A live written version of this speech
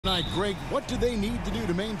Tonight, Greg, what do they need to do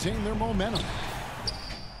to maintain their momentum?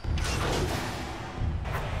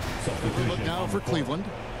 Look now for Cleveland.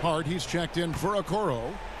 Hart, he's checked in for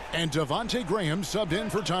Okoro. And Devontae Graham subbed in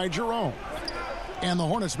for Ty Jerome. And the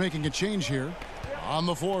Hornets making a change here. On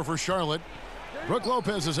the floor for Charlotte. Brook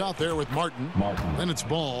Lopez is out there with Martin. Then it's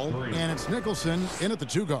Ball. And it's Nicholson in at the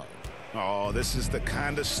 2 guard. Oh, this is the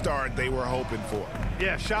kind of start they were hoping for.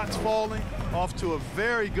 Yeah, shots falling, off to a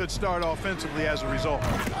very good start offensively as a result.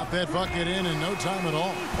 Got that bucket in no time at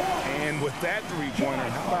all. And with that three-pointer,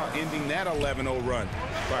 how about ending that 11-0 run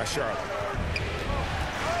by Charlotte?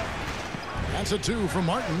 That's a 2 from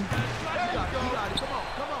Martin.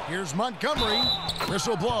 Here's Montgomery.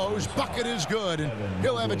 Whistle blows. Bucket is good. And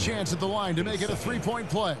he'll have a chance at the line to make it a 3-point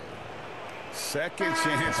play. Second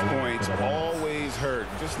chance points always hurt.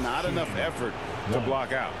 Just not enough effort to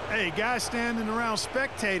block out. Hey, guys standing around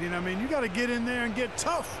spectating. I mean, you got to get in there and get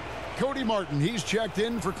tough. Cody Martin, he's checked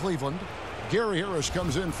in for Cleveland. Gary Harris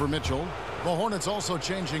comes in for Mitchell. The Hornets also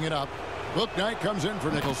changing it up. Book Knight comes in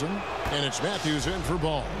for Nicholson. And it's Matthews in for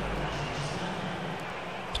Ball.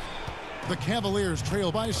 The Cavaliers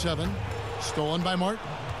trail by 7. Stolen by Martin.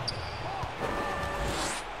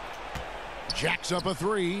 Jacks up a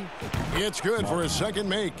 3. It's good for his second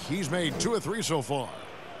make. He's made 2 of 3 so far.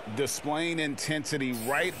 Displaying intensity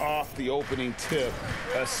right off the opening tip,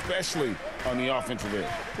 especially on the offensive end.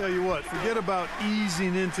 Tell you what, forget about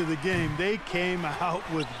easing into the game. They came out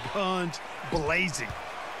with guns blazing.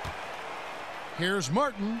 Here's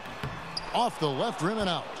Martin. Off the left rim and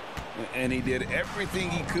out. And he did everything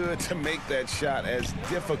he could to make that shot as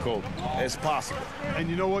difficult as possible. And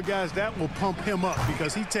you know what, guys? That will pump him up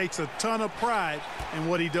because he takes a ton of pride in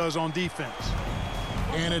what he does on defense.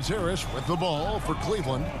 And it's Harris with the ball for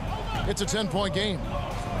Cleveland. It's a 10-point game.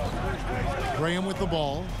 Graham with the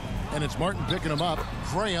ball. And it's Martin picking him up.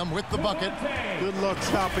 Graham with the bucket. Good luck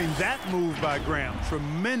stopping that move by Graham.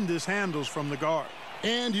 Tremendous handles from the guard.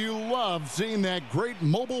 And you love seeing that great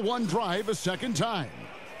mobile one drive a second time.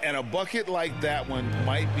 And a bucket like that one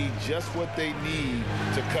might be just what they need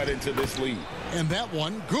to cut into this lead. And that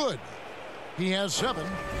one, good. He has 7.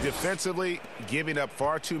 Defensively, giving up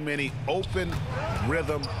far too many open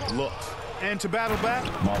rhythm looks. And to battle back,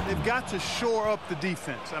 they've got to shore up the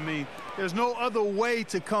defense. I mean, there's no other way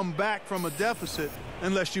to come back from a deficit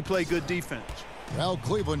unless you play good defense. Well,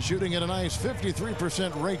 Cleveland shooting at a nice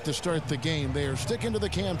 53% rate to start the game. They are sticking to the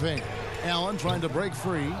campaign. Allen trying to break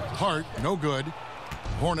free. Hart, no good.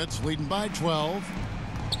 Hornets leading by 12.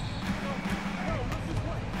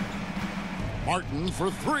 Martin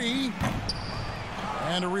for 3.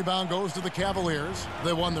 And a rebound goes to the Cavaliers.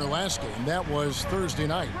 They won their last game. That was Thursday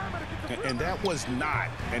night. And that was not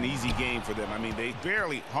an easy game for them. I mean, they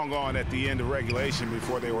barely hung on at the end of regulation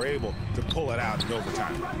before they were able to pull it out in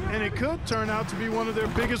overtime. And it could turn out to be one of their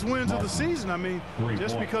biggest wins of the season. I mean,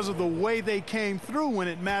 just because of the way they came through when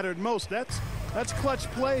it mattered most. That's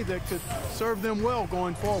clutch play that could serve them well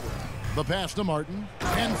going forward. The pass to Martin.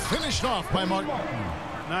 And finished off by Martin.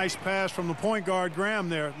 Nice pass from the point guard, Graham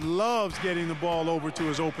there. Loves getting the ball over to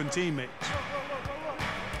his open teammates.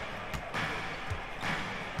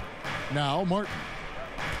 Now Martin.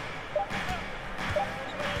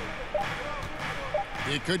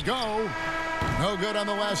 It could go. No good on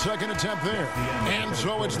the last second attempt there. And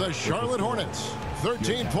so it's the Charlotte Hornets.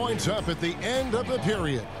 13 points up at the end of the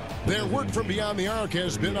period. Their work from beyond the arc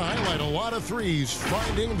has been to highlight a lot of threes,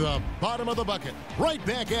 finding the bottom of the bucket. Right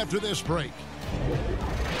back after this break.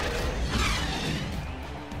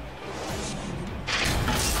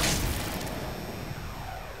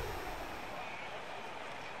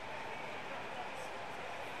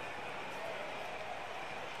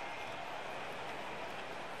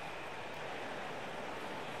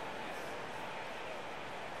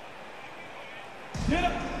 Get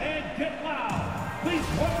up and get loud. Please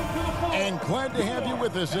welcome to the floor. And glad to have you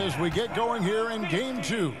with us as we get going here in Game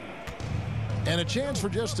 2. And a chance for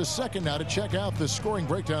just a second now to check out the scoring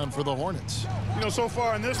breakdown for the Hornets. You know, so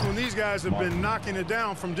far in this one, these guys have been knocking it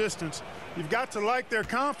down from distance. You've got to like their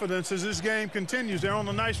confidence as this game continues. They're on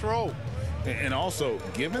a nice roll. And also,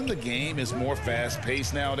 given the game is more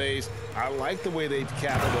fast-paced nowadays, I like the way they've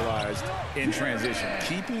capitalized in transition,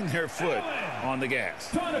 keeping their foot on the gas.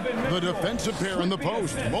 The defensive pair in the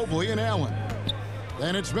post, Mobley and Allen.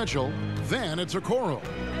 Then it's Mitchell. Then it's Okoro.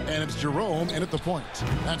 And it's Jerome in at the point.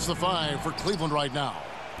 That's the 5 for Cleveland right now.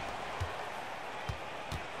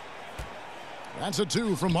 That's a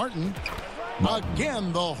 2 from Martin.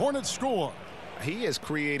 Again, the Hornets score. He has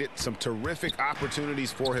created some terrific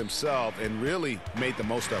opportunities for himself and really made the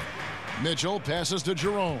most of it. Mitchell passes to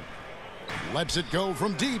Jerome. Lets it go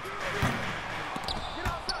from deep.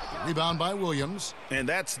 Rebound by Williams. And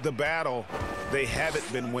that's the battle they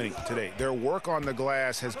haven't been winning today. Their work on the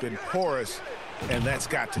glass has been porous, and that's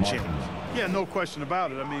got to change. Yeah, no question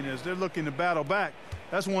about it. I mean, as they're looking to battle back,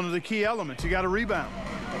 that's one of the key elements. You got to rebound.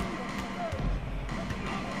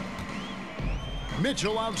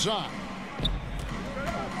 Mitchell outside.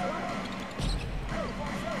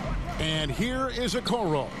 And here is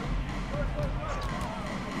Okoro.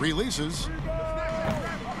 Releases.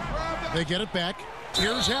 They get it back.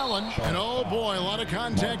 Here's Allen. And oh boy, a lot of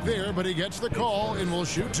contact there, but he gets the call and will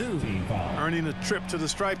shoot two. Earning a trip to the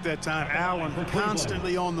stripe that time. Allen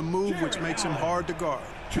constantly on the move, which makes him hard to guard.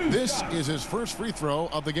 This is his first free throw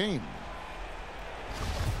of the game.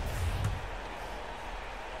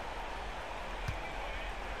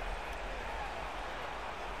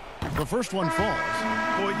 The first one falls.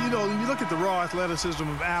 Boy, you know, when you look at the raw athleticism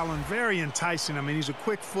of Allen, very enticing. I mean, he's a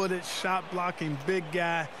quick-footed, shot-blocking big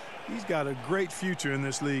guy. He's got a great future in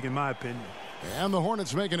this league, in my opinion. And the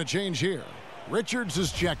Hornets making a change here. Richards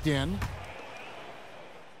is checked in.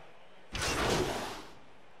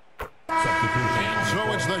 And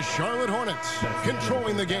so it's the Charlotte Hornets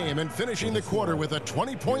controlling the game and finishing the quarter with a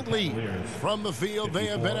 20-point lead. From the field, they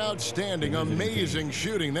have been outstanding, amazing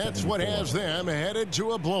shooting. That's what has them headed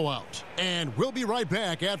to a blowout. And we'll be right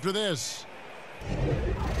back after this.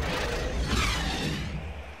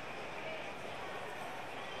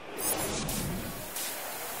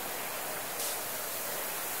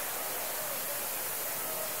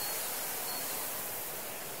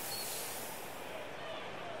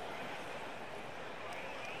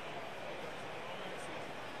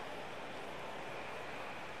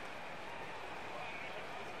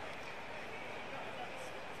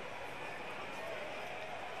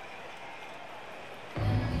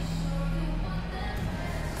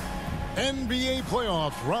 NBA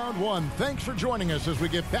playoffs, round one. Thanks for joining us as we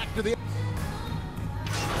get back to the...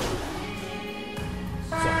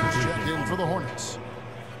 Checked in for the Hornets.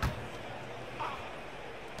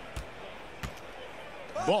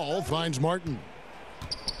 Ball finds Martin.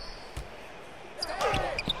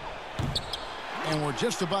 And we're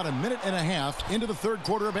just about a minute and a half into the third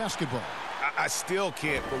quarter of basketball. I still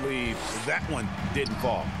can't believe that one didn't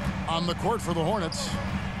fall. On the court for the Hornets,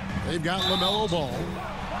 they've got LaMelo Ball.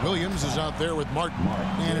 Williams is out there with Martin.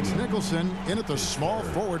 And it's Nicholson in at the small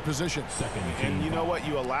forward position. And you know what?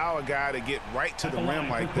 You allow a guy to get right to the rim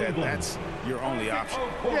like that. That's your only option.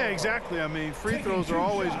 Yeah, exactly. I mean, free throws are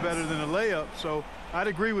always better than a layup, so I'd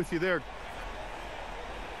agree with you there.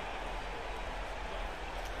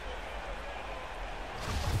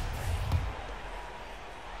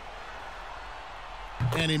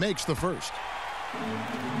 And he makes the first.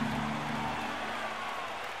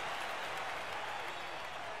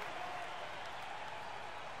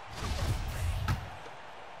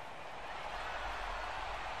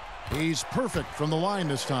 He's perfect from the line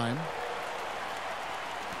this time.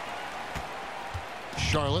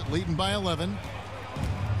 Charlotte leading by 11.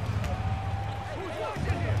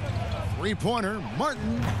 Three-pointer.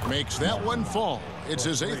 Martin makes that one fall. It's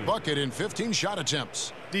his 8th bucket in 15 shot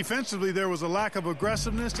attempts. Defensively, there was a lack of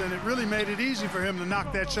aggressiveness, and it really made it easy for him to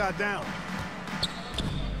knock that shot down.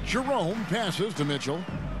 Jerome passes to Mitchell.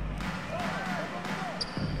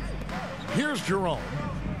 Here's Jerome.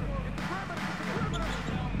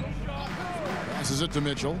 Passes it to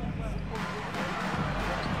Mitchell.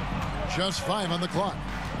 Just 5 on the clock.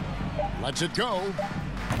 Lets it go.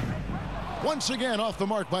 Once again off the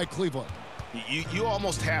mark by Cleveland. You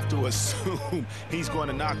almost have to assume he's going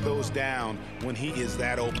to knock those down when he is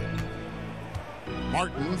that open.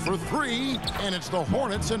 Martin for 3, and it's the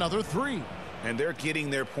Hornets another 3. And they're getting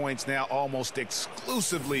their points now almost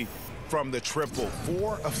exclusively from the triple.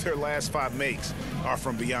 4 of their last 5 makes are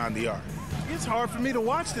from beyond the arc. It's hard for me to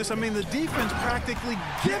watch this. I mean, the defense practically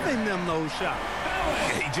giving them those shots.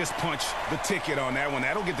 Yeah, he just punched the ticket on that one.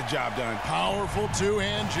 That'll get the job done. Powerful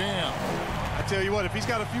two-hand jam. I tell you what, if he's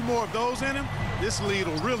got a few more of those in him, this lead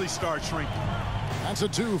will really start shrinking. That's a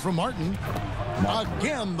 2 from Martin.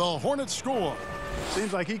 Again, the Hornets score.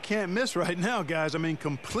 Seems like he can't miss right now, guys. I mean,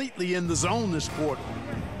 completely in the zone this quarter.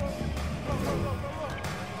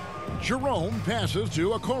 Jerome passes to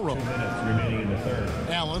Okoro. 2 minutes remaining in the third.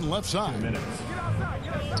 Allen left side. 2 minutes.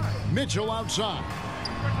 Mitchell outside.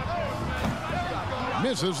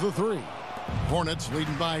 Misses the 3. Hornets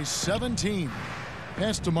leading by 17.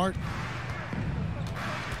 Pass to Martin.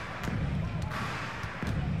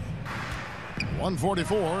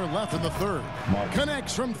 .144 left in the third.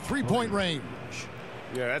 Connects from three-point range.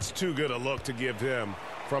 Yeah, that's too good a look to give him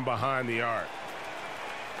from behind the arc.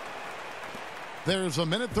 There's a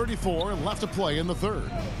minute 34 left to play in the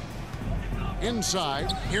third.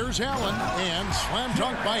 Inside, here's Allen, and slam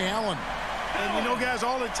dunk by Allen. And you know, guys,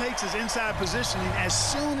 all it takes is inside positioning. As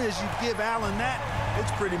soon as you give Allen that,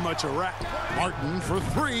 it's pretty much a wrap. Martin for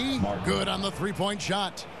three. Good on the three-point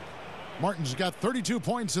shot. Martin's got 32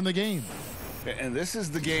 points in the game. And this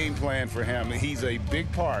is the game plan for him. He's a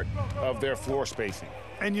big part of their floor spacing.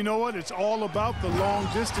 And you know what? It's all about the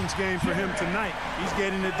long-distance game for him tonight. He's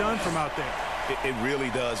getting it done from out there. It really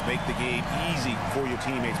does make the game easy for your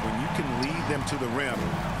teammates when you can lead them to the rim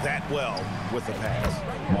that well with the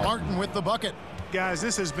pass. Martin with the bucket. Guys,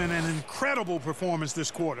 this has been an incredible performance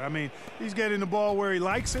this quarter. I mean, he's getting the ball where he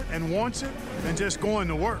likes it and wants it and just going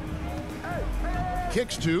to work.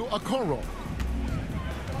 Kicks to Okoro.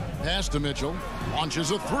 Pass to Mitchell.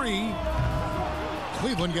 Launches a three.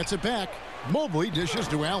 Cleveland gets it back. Mobley dishes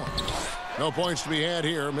to Allen. No points to be had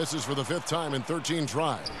here. Misses for the 5th time in 13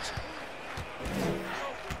 tries.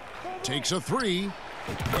 Takes a three,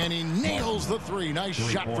 and he nails the three. Nice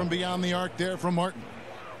shot from beyond the arc there from Martin.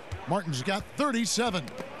 Martin's got 37.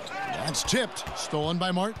 That's tipped. Stolen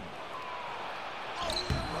by Martin.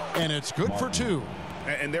 And it's good for two.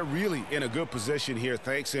 And they're really in a good position here,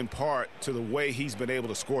 thanks in part to the way he's been able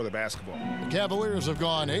to score the basketball. The Cavaliers have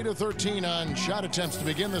gone 8 of 13 on shot attempts to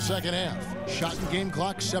begin the second half. Shot and game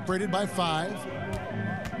clock separated by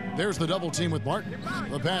 5. There's the double team with Martin.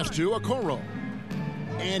 The pass to Okoro.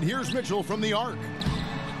 And here's Mitchell from the arc.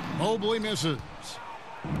 Mobley misses.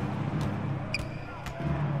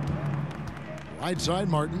 Right side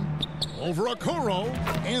Martin. Over Okoro.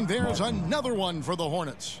 And there's another one for the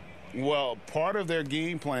Hornets. Well, part of their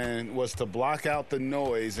game plan was to block out the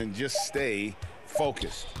noise and just stay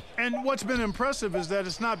focused. And what's been impressive is that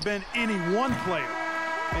it's not been any one player.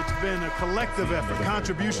 It's been a collective effort,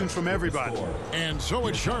 contributions from everybody. And so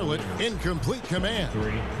it's Charlotte in complete command.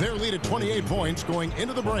 Their lead at 28 points going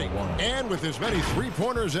into the break. And with as many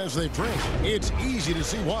three-pointers as they've drained, it's easy to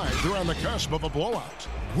see why they're on the cusp of a blowout.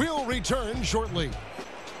 We'll return shortly.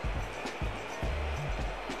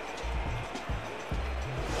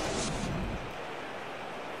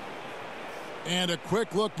 And a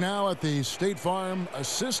quick look now at the State Farm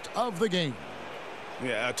assist of the game.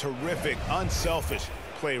 Yeah, a terrific, unselfish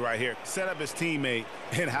play right here. Set up his teammate,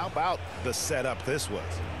 and how about the setup this was?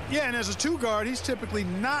 Yeah, and as a two-guard, he's typically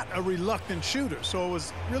not a reluctant shooter, so it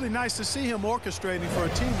was really nice to see him orchestrating for a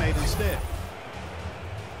teammate instead.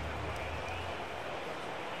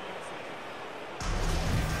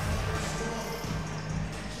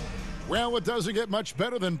 Well, it doesn't get much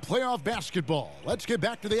better than playoff basketball. Let's get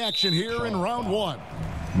back to the action here in round one.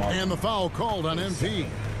 And the foul called on MP.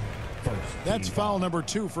 That's foul number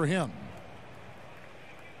 2 for him.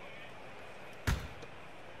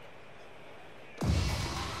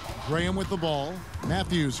 Graham with the ball.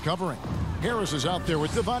 Matthews covering. Harris is out there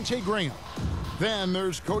with Devontae Graham. Then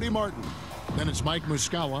there's Cody Martin. Then it's Mike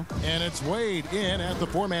Muscala. And it's Wade in at the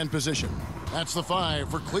 4-man position. That's the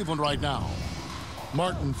 5 for Cleveland right now.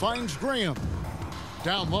 Martin finds Graham.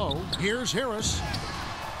 Down low, here's Harris.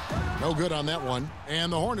 No good on that one.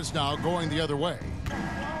 And the Hornets now going the other way.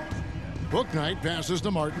 Bouknight passes to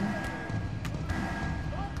Martin.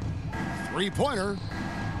 Three-pointer.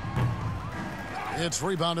 It's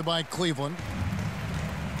rebounded by Cleveland.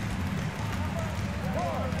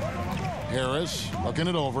 Harris looking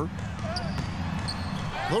it over.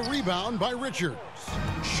 The rebound by Richards.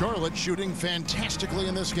 Charlotte shooting fantastically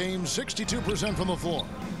in this game, 62% from the floor.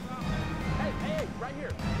 Hey, right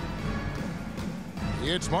here.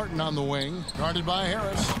 It's Martin on the wing, guarded by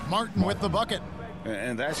Harris. Martin with the bucket.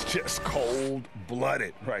 And that's just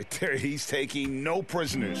cold-blooded right there. He's taking no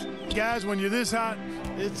prisoners. Guys, when you're this hot,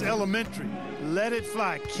 it's elementary. Let it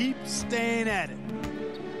fly. Keep staying at it.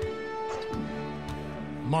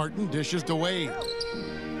 Martin dishes to Wade.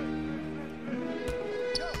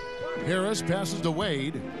 Harris passes to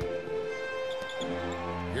Wade.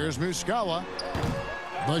 Here's Muscala.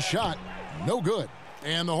 The shot, no good.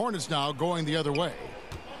 And the Hornets now going the other way.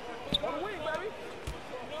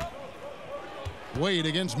 Wade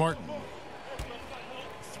against Martin.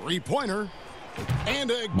 Three-pointer. And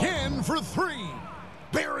again for 3.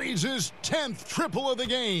 Buries his 10th triple of the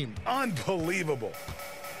game. Unbelievable.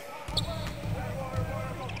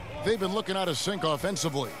 They've been looking out of sync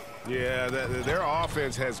offensively. Yeah, their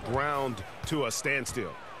offense has ground to a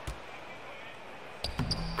standstill.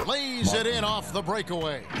 Lays it in off the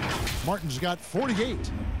breakaway. Martin's got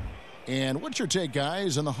 48. And what's your take,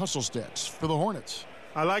 guys, on the hustle stats for the Hornets?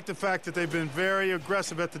 I like the fact that they've been very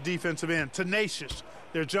aggressive at the defensive end, tenacious.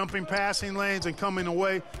 They're jumping passing lanes and coming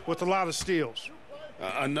away with a lot of steals.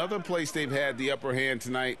 Another place they've had the upper hand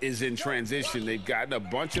tonight is in transition. They've gotten a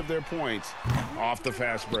bunch of their points off the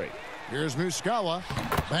fast break. Here's Muscala.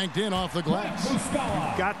 Banked in off the glass. You've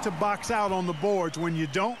got to box out on the boards. When you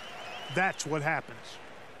don't, that's what happens.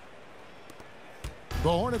 The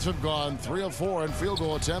Hornets have gone 3 of 4 in field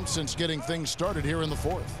goal attempts since getting things started here in the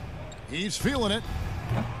fourth. He's feeling it.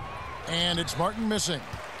 And it's Martin missing.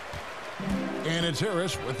 And it's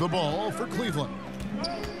Harris with the ball for Cleveland.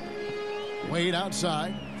 Wade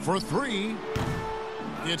outside for 3.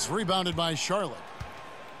 It's rebounded by Charlotte.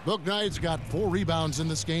 Bouknight's got 4 rebounds in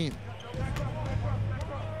this game.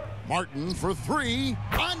 Martin for 3.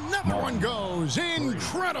 Another one goes.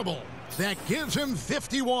 Incredible. That gives him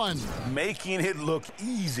 51. Making it look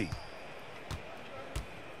easy.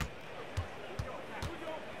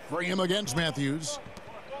 Graham against Matthews.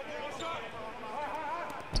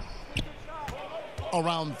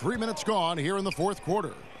 Around 3 minutes gone here in the fourth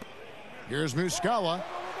quarter. Here's Muscala.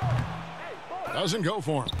 Doesn't go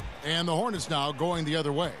for him. And the Hornets now going the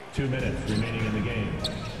other way. 2 minutes remaining in the game.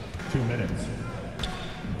 2 minutes.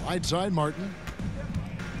 Right side, Martin.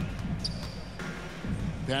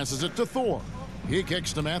 Passes it to Thor. He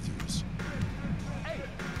kicks to Matthews.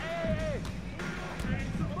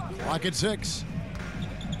 Clock at 6.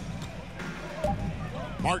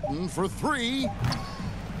 Martin for 3.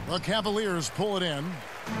 The Cavaliers pull it in.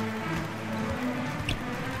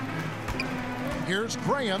 Here's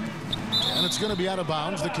Graham. And it's going to be out of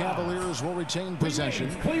bounds. The Cavaliers will retain possession.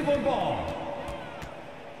 Cleveland ball.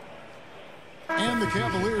 And the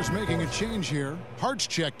Cavaliers making a change here. Hart's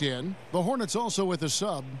checked in. The Hornets also with a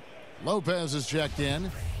sub. Lopez is checked in.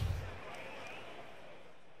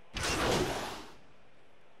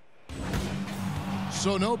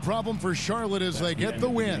 So no problem for Charlotte as they get the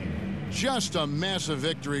win. Just a massive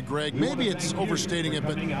victory, Greg. Maybe it's overstating it,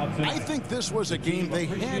 but I think this was a game they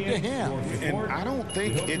had to have. And I don't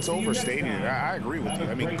think it's overstating it. I agree with you.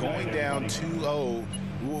 I mean, going down 2-0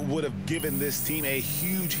 would have given this team a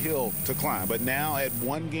huge hill to climb. But now at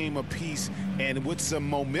 1 game apiece and with some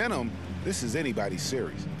momentum, this is anybody's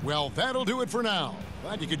series. Well, that'll do it for now.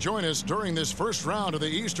 Glad you could join us during this first round of the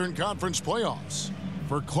Eastern Conference playoffs.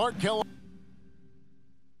 For Clark Keller.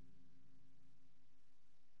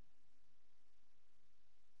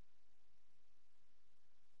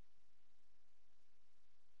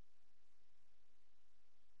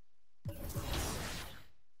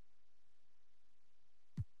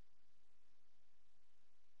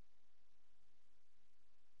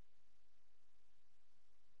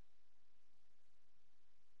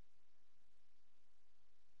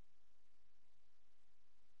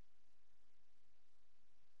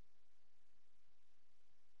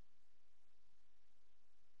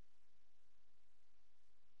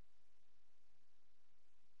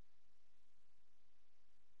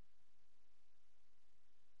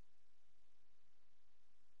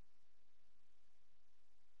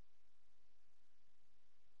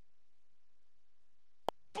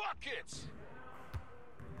 Buckets!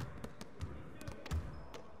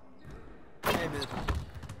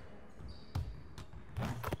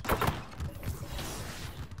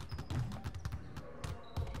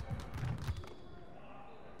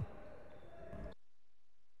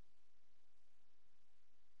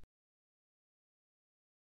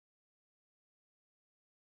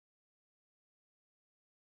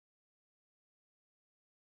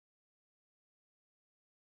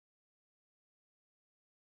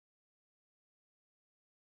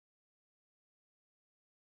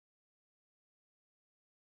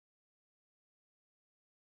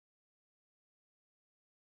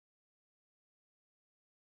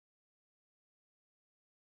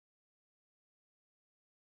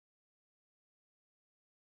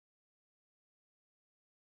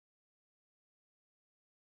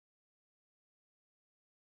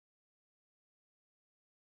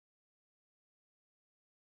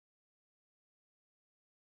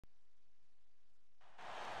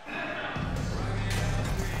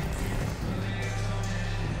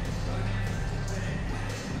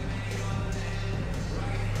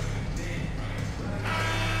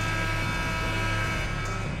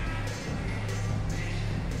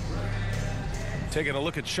 Taking a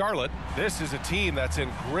look at Charlotte, this is a team that's in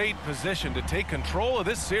great position to take control of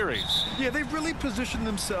this series. Yeah, they've really positioned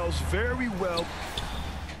themselves very well.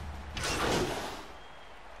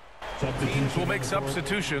 Teams will make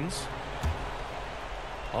substitutions.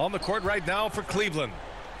 On the court right now for Cleveland.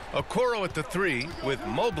 Okoro at the 3 with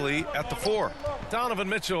Mobley at the 4. Donovan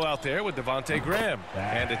Mitchell out there with Devontae Graham.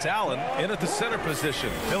 And it's Allen in at the center position,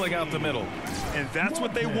 filling out the middle. And that's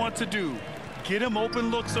what they want to do. Get him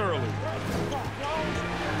open looks early.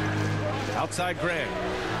 Outside Graham.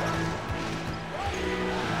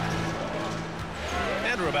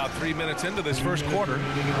 And we're about 3 minutes into this first quarter.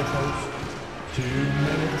 2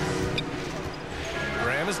 minutes.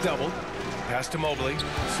 is doubled. Pass to Mobley.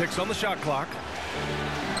 6 on the shot clock.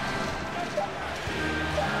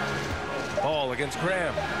 Ball against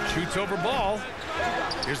Graham. Shoots over Ball.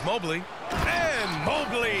 Here's Mobley. And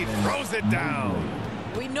Mobley throws it down.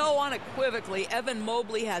 We know unequivocally Evan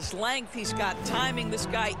Mobley has length. He's got timing. This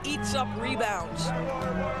guy eats up rebounds.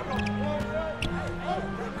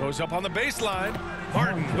 Goes up on the baseline.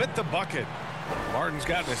 Martin with the bucket. Martin's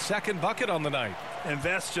gotten his second bucket on the night. And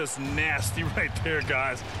that's just nasty right there,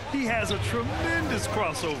 guys. He has a tremendous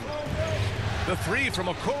crossover. The 3 from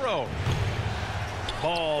Okoro.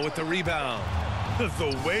 Ball with the rebound.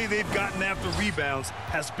 The way they've gotten after rebounds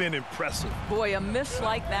has been impressive. Boy, a miss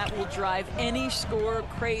like that will drive any scorer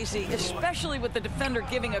crazy, especially with the defender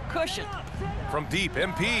giving a cushion. From deep,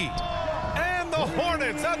 MP. And the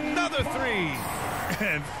Hornets, another 3.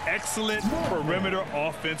 And excellent perimeter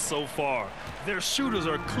offense so far. Their shooters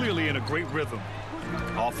are clearly in a great rhythm.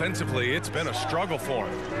 Offensively, it's been a struggle for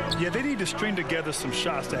them. Yeah, they need to string together some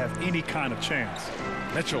shots to have any kind of chance.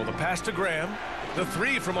 Mitchell, the pass to Graham. The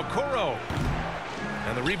 3 from Okoro.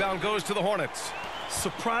 And the rebound goes to the Hornets.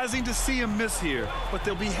 Surprising to see him miss here, but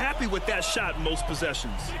they'll be happy with that shot most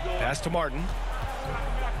possessions. Pass to Martin.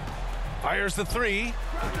 Fires the 3.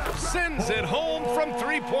 Sends it home from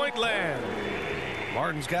three-point land.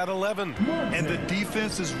 Martin's got 11. And the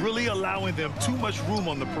defense is really allowing them too much room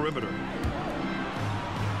on the perimeter.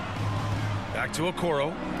 Back to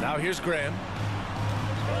Okoro. Now here's Graham.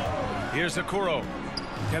 Here's Okoro.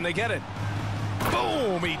 Can they get it?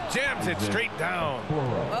 Boom! He jams it straight down.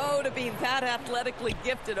 Oh, to be that athletically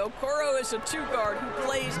gifted. Okoro is a 2-guard who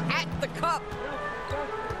plays at the cup.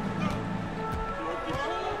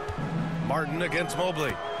 Martin against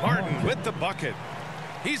Mobley. Martin with the bucket.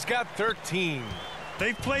 He's got 13.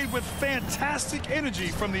 They've played with fantastic energy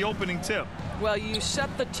from the opening tip. Well, you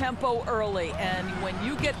set the tempo early, and when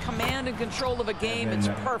you get command and control of a game, it's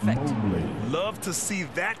perfect. Love to see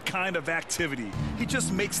that kind of activity. He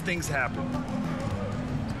just makes things happen.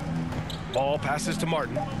 Ball passes to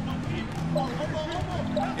Martin.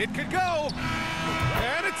 It could go.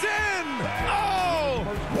 And it's in. Oh!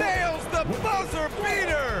 Nails the buzzer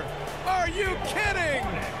beater. Are you kidding?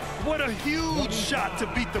 What a huge shot to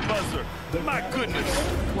beat the buzzer. My goodness.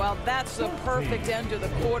 Well, that's the perfect end to the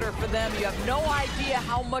quarter for them. You have no idea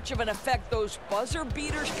how much of an effect those buzzer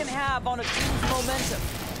beaters can have on a team's momentum.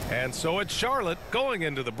 And so it's Charlotte going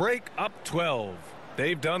into the break up 12.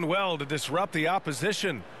 They've done well to disrupt the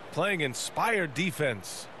opposition, playing inspired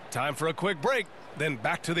defense. Time for a quick break, then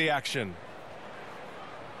back to the action.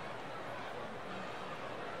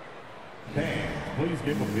 Fans, please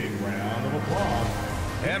give a big round of applause.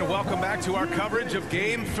 And welcome back to our coverage of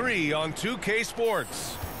Game 3 on 2K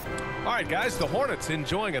Sports. All right, guys, the Hornets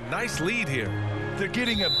enjoying a nice lead here. They're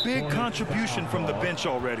getting a big contribution from the bench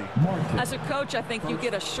already. As a coach, I think you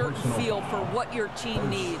get a certain feel for what your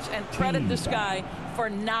team needs, and credit this guy for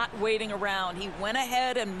not waiting around. He went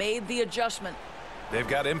ahead and made the adjustment. They've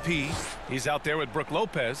got MP. He's out there with Brook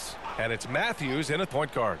Lopez, and it's Matthews in a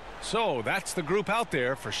point guard. So that's the group out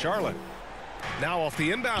there for Charlotte. Now off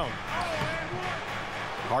the inbound.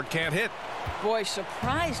 Hart can't hit. Boy,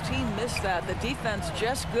 surprised he missed that. The defense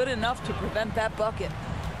just good enough to prevent that bucket.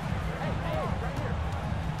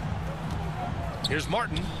 Here's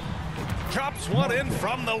Martin. Drops one in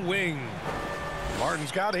from the wing.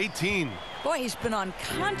 Martin's got 18. Boy, he's been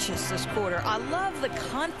unconscious this quarter. I love the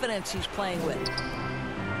confidence he's playing with.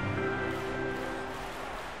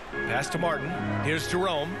 Pass to Martin. Here's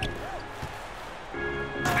Jerome.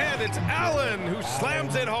 And it's Allen who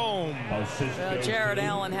slams it home. Well, Jared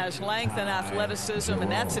Allen has length and athleticism,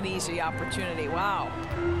 and that's an easy opportunity. Wow.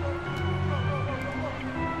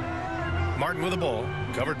 Martin with the ball,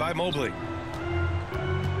 covered by Mobley.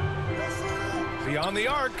 Beyond the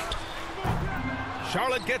arc.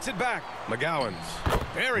 Charlotte gets it back. McGowan's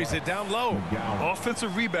buries it down low.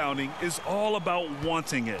 Offensive rebounding is all about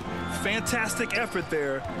wanting it. Fantastic effort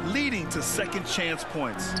there, leading to second chance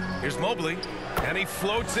points. Here's Mobley, and he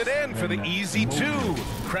floats it in for the easy 2.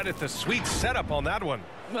 Credit the sweet setup on that one.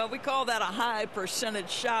 Well, we call that a high percentage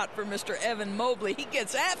shot for Mr. Evan Mobley. He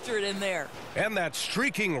gets after it in there. And that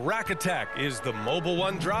streaking rack attack is the Mobile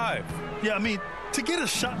One drive. Yeah, I mean, to get a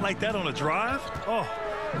shot like that on a drive, oh,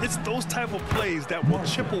 it's those type of plays that will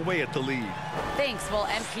chip away at the lead. Thanks. Well,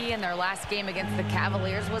 MP in their last game against the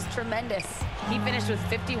Cavaliers was tremendous. He finished with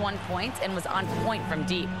 51 points and was on point from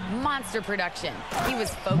deep. Monster production. He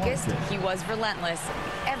was focused. He was relentless.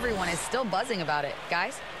 Everyone is still buzzing about it.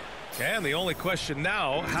 Guys? And the only question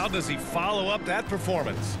now, how does he follow up that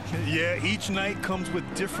performance? Yeah, each night comes with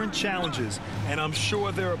different challenges, and I'm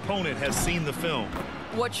sure their opponent has seen the film.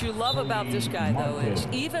 What you love about this guy, though, is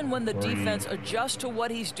even when the defense adjusts to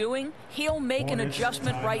what he's doing, he'll make an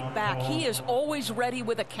adjustment right back. He is always ready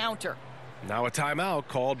with a counter. Now a timeout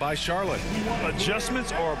called by Charlotte.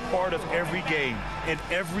 Adjustments are a part of every game and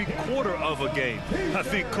every quarter of a game. I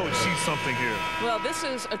think Coach sees something here. Well, this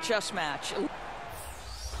is a chess match.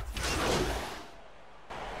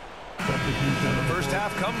 The first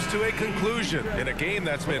half comes to a conclusion in a game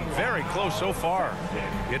that's been very close so far.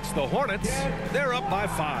 It's the Hornets. They're up by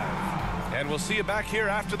 5. And we'll see you back here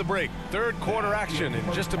after the break. Third quarter action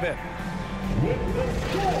in just a bit. With the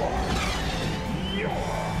score, your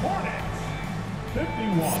Hornets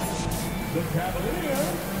 51, the Cavaliers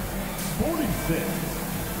 46.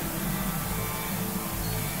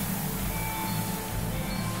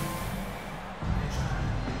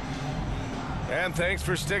 And thanks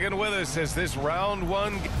for sticking with us as this round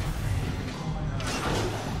one.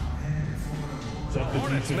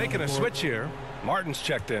 Hornets making a switch here. Martin's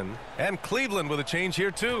checked in. And Cleveland with a change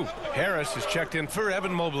here too. Harris is checked in for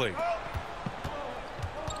Evan Mobley.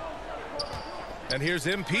 And here's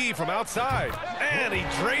MP from outside. And he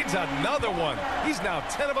trades another one. He's now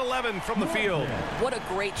 10 of 11 from the field. What a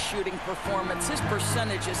great shooting performance. His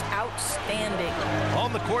percentage is outstanding.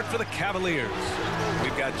 On the court for the Cavaliers,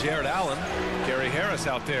 we've got Jared Allen, Gary Harris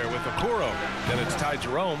out there with Okoro. Then it's Ty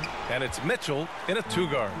Jerome, and it's Mitchell in a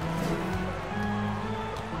 2-guard.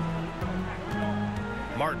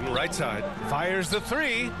 Martin right side, fires the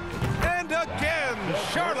 3. And again,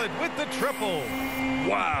 Charlotte with the triple.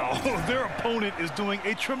 Wow, their opponent is doing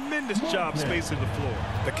a tremendous job spacing the floor.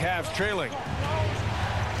 The Cavs trailing.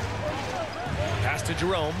 Pass to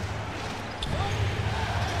Jerome.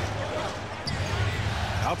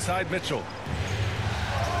 Outside Mitchell.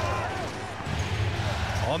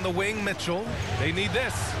 On the wing, Mitchell. They need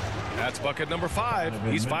this. That's bucket number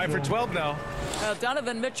 5. He's 5 for 12 now.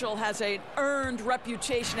 Donovan Mitchell has an earned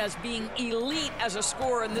reputation as being elite as a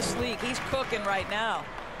scorer in this league. He's cooking right now.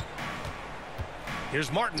 Here's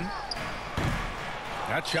Martin.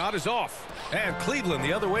 That shot is off. And Cleveland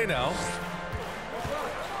the other way now.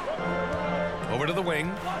 Over to the wing.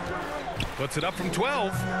 Puts it up from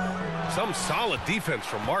 12. Some solid defense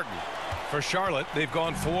from Martin. For Charlotte, they've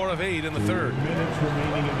gone 4 of 8 in the third. 2 minutes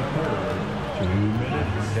remaining in the third. 2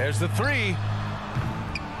 minutes. There's the 3.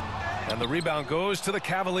 And the rebound goes to the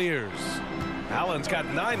Cavaliers. Allen's got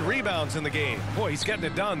 9 rebounds in the game. Boy, he's getting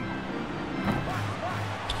it done.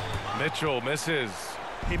 Mitchell misses.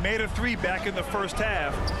 He made a 3 back in the first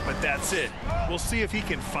half, but that's it. We'll see if he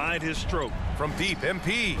can find his stroke. From deep,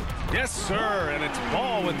 MP. Yes, sir. And it's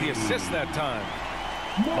Ball with the assist that time.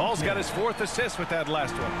 Ball's got his 4th assist with that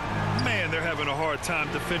last one. Man, they're having a hard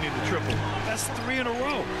time defending the triple. That's 3 in a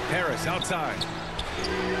row. Harris outside.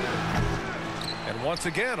 And once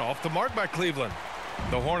again, off the mark by Cleveland.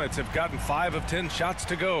 The Hornets have gotten 5 of 10 shots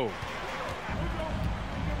to go.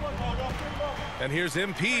 And here's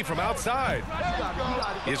MP from outside.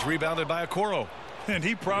 He's rebounded by Okoro. And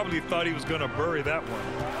he probably thought he was going to bury that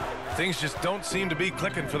one. Things just don't seem to be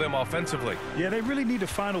clicking for them offensively. Yeah, they really need to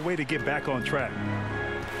find a way to get back on track.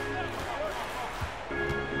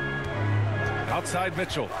 Outside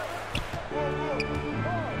Mitchell.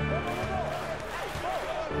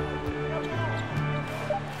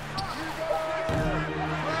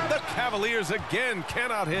 The Cavaliers again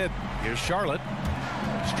cannot hit. Here's Charlotte.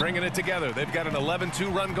 Stringing it together. They've got an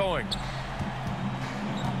 11-2 run going.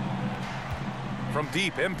 From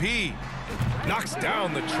deep, MP knocks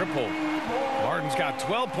down the triple. Martin's got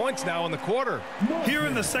 12 points now in the quarter. Here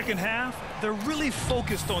in the second half, they're really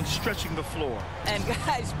focused on stretching the floor. And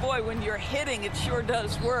guys, boy, when you're hitting, it sure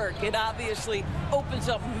does work. It obviously opens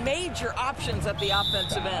up major options at the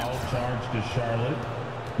offensive end. Foul charge to Charlotte.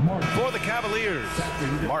 For the Cavaliers,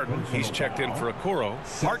 Martin, he's checked in for Okoro.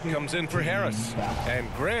 Hart comes in for Harris.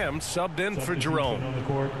 And Graham subbed in for Jerome.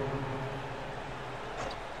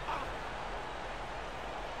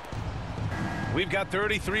 We've got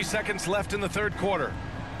 33 seconds left in the third quarter.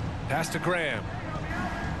 Pass to Graham.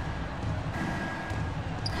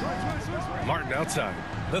 Martin outside.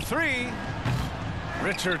 The 3.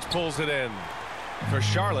 Richards pulls it in. For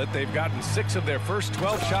Charlotte, they've gotten 6 of their first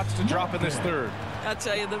 12 shots to drop in this third. I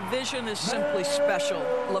tell you, the vision is simply special.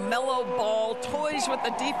 LaMelo Ball toys with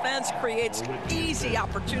the defense, creates easy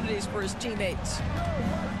opportunities for his teammates.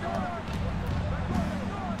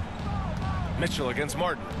 Mitchell against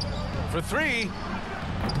Martin. For 3.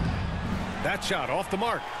 That shot off the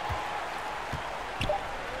mark.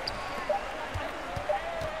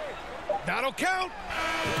 That'll count.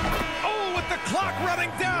 Oh, with the clock running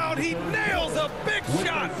down, he nails a big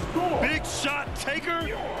shot. Big shot taker,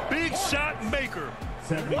 big shot maker.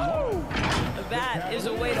 Woo! That is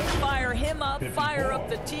a way to fire him up, fire up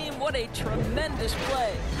the team. What a tremendous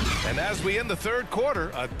play. And as we end the third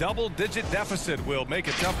quarter, a double-digit deficit will make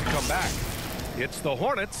it tough to come back. It's the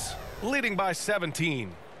Hornets leading by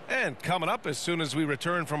 17. And coming up as soon as we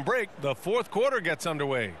return from break, the fourth quarter gets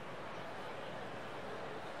underway.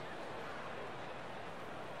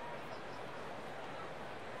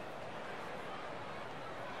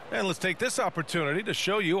 And let's take this opportunity to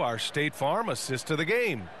show you our State Farm assist to the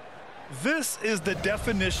game. This is the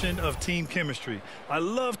definition of team chemistry. I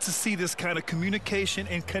love to see this kind of communication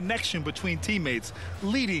and connection between teammates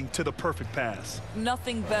leading to the perfect pass.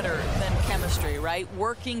 Nothing better than chemistry, right?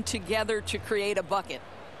 Working together to create a bucket.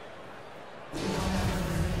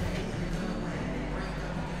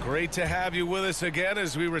 Great to have you with us again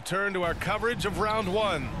as we return to our coverage of round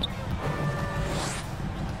one.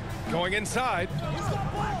 Going inside.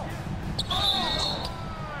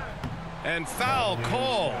 And foul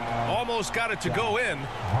call. Almost got it to go in,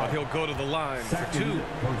 but he'll go to the line for two.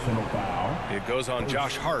 Personal foul. It goes on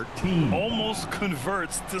Josh Hart. Almost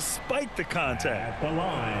converts despite the contact. At the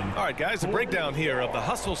line. All right, guys, a breakdown here of the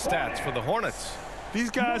hustle stats for the Hornets.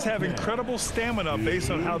 These guys have incredible stamina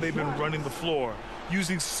based on how they've been running the floor,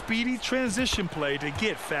 using speedy transition play to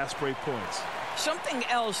get fast break points. Something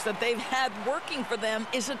else that they've had working for them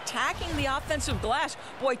is attacking the offensive glass.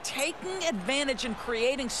 Boy, taking advantage and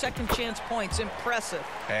creating second chance points. Impressive.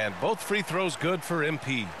 And both free throws good for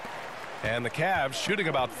MP. And the Cavs shooting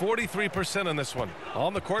about 43% in this one.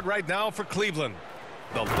 On the court right now for Cleveland.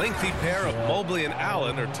 The lengthy pair of Mobley and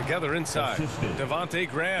Allen are together inside. Devontae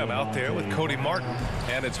Graham out there with Cody Martin.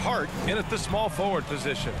 And it's Hart in at the small forward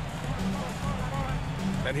position.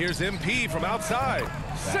 And here's MP from outside.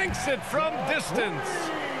 Sinks it from distance.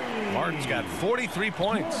 Martin's got 43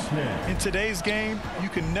 points. In today's game, you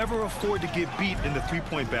can never afford to get beat in the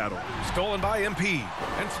three-point battle. Stolen by MP.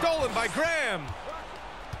 And stolen by Graham.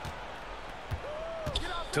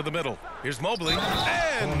 To the middle. Here's Mobley.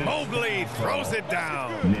 And Mobley throws it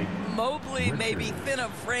down. Mobley may be thin of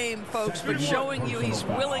frame, folks, but showing you he's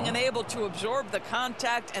willing and able to absorb the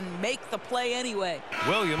contact and make the play anyway.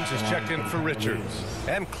 Williams is checked in for Richards.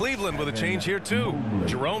 And Cleveland with a change here, too.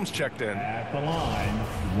 Jerome's checked in. At the line,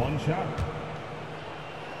 one shot.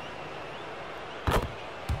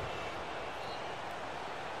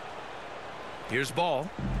 Here's Ball.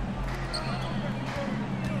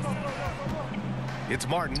 It's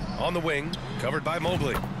Martin on the wing, covered by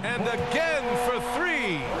Mobley. And again for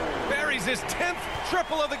three. Buries his 10th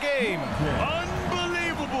triple of the game.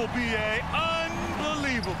 Unbelievable, B.A.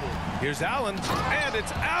 Unbelievable. Here's Allen, and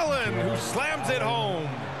it's Allen who slams it home.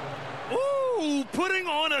 Ooh, putting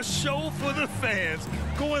on a show for the fans,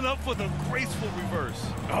 going up for the graceful reverse.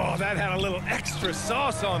 Oh, that had a little extra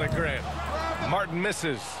sauce on it, Grant. Martin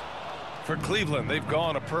misses. For Cleveland, they've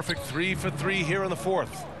gone a perfect 3 for 3 here in the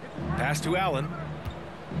fourth. Pass to Allen.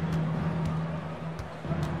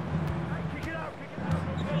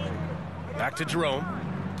 Back to Jerome.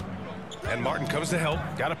 And Martin comes to help.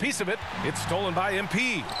 Got a piece of it. It's stolen by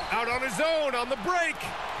MP. Out on his own on the break.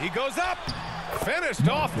 He goes up. Finished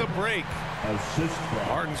off the break.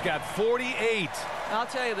 Martin's got 48. I'll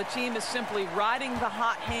tell you, the team is simply riding the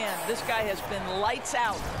hot hand. This guy has been lights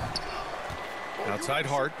out. Outside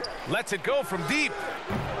Hart. Lets it go from deep.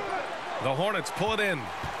 The Hornets pull it in.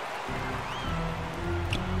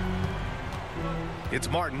 It's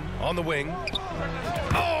Martin on the wing.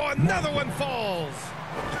 Oh, another one falls.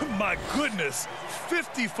 My goodness,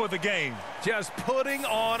 50 for the game. Just putting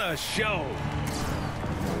on a show.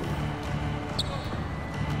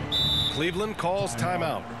 Cleveland calls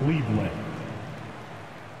timeout. Cleveland.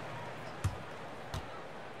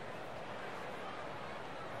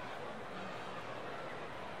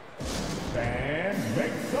 Fans,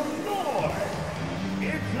 make some noise.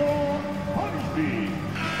 It's your honeybee.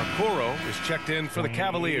 Okoro is checked in for the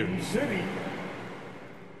Cavaliers. City.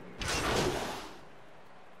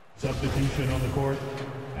 Substitution on the court.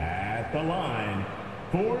 At the line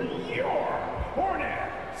for your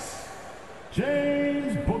Hornets,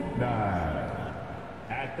 James Bouknight.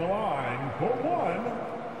 At the line for one.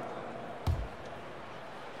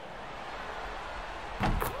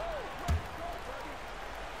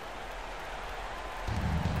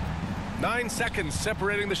 Nine seconds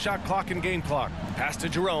separating the shot clock and game clock. Pass to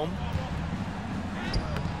Jerome.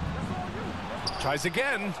 Tries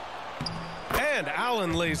again. And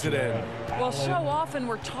Allen lays it in. Well, so often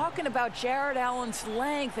we're talking about Jared Allen's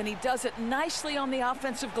length, and he does it nicely on the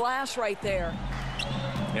offensive glass right there.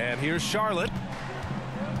 And here's Charlotte.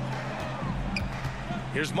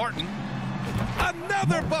 Here's Martin.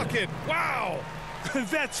 Another bucket. Wow.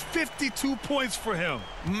 That's 52 points for him.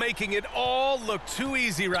 Making it all look too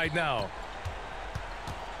easy right now.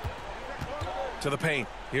 To the paint.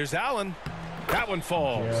 Here's Allen. That one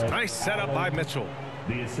falls. Nice setup by Mitchell.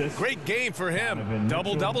 Great game for him.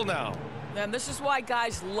 Double-double now. And this is why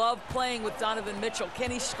guys love playing with Donovan Mitchell.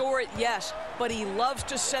 Can he score it? Yes. But he loves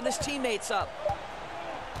to set his teammates up.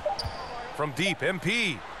 From deep,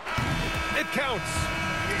 MP. It counts.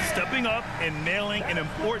 Stepping up and nailing an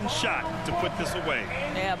important shot to put this away.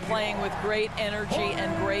 Yeah, playing with great energy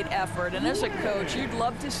and great effort. And as a coach, you'd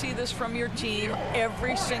love to see this from your team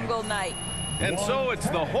every single night. And so it's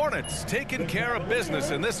the Hornets taking care of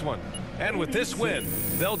business in this one. And with this win,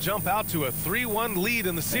 they'll jump out to a 3-1 lead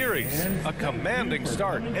in the series. A commanding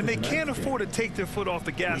start. And they can't afford to take their foot off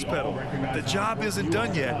the gas pedal. The job isn't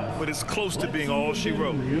done yet, but it's close to being all she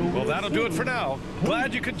wrote. Well, that'll do it for now.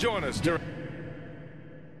 Glad you could join us during